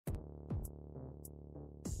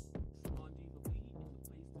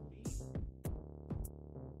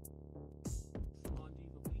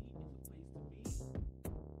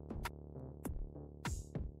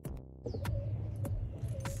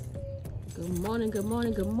Good morning, good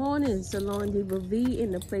morning, good morning. Salon Diva V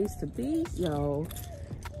in the place to be, y'all.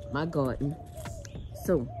 My garden.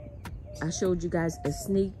 So, I showed you guys a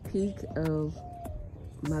sneak peek of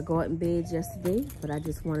my garden beds yesterday, but I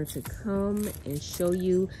just wanted to come and show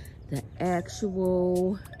you the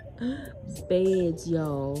actual beds,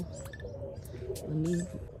 y'all.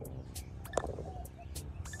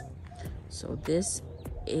 So this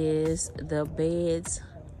is the beds.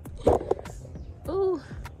 Ooh,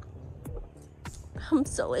 I'm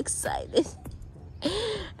so excited.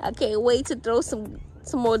 I can't wait to throw some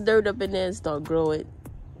more dirt up in there and start growing.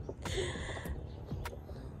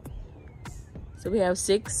 So we have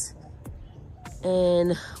 6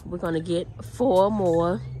 and we're gonna get 4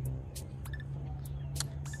 more.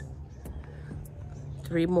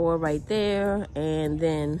 3 more right there, and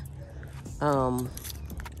then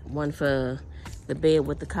one for the bed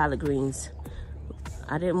with the collard greens.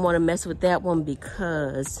 I didn't want to mess with that one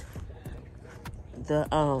because the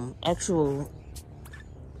actual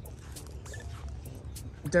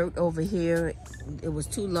dirt over here, it was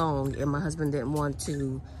too long and my husband didn't want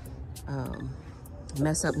to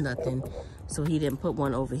mess up nothing, so he didn't put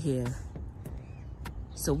one over here.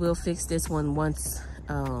 So we'll fix this one once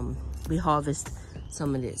we harvest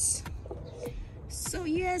some of this. So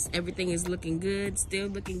yes, everything is looking good, still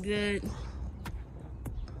looking good.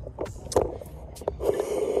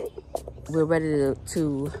 We're ready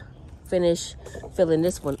to finish filling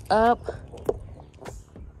this one up.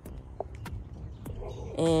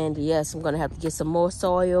 And yes, I'm gonna have to get some more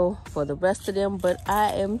soil for the rest of them, but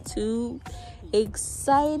I am too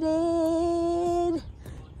excited.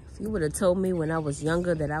 If you would have told me when I was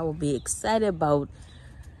younger that I would be excited about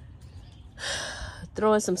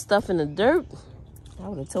throwing some stuff in the dirt, I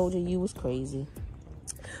would have told you was crazy.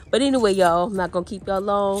 But anyway, y'all, I'm not gonna keep y'all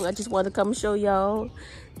long. I just wanted to come and show y'all.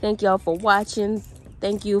 Thank y'all for watching.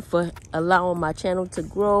 Thank you for allowing my channel to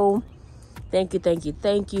grow. Thank you, thank you,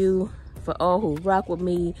 thank you for all who rock with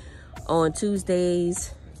me on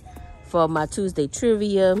Tuesdays for my Tuesday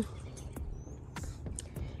trivia.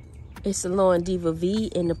 It's Salon Diva V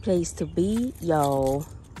in the place to be, y'all.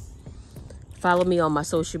 Follow me on my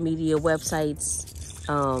social media websites.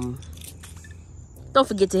 Don't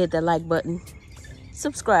forget to hit that like button,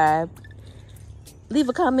 subscribe, leave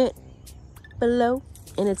a comment below,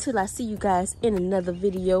 and until I see you guys in another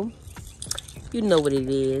video, you know what it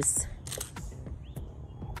is.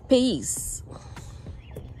 Peace.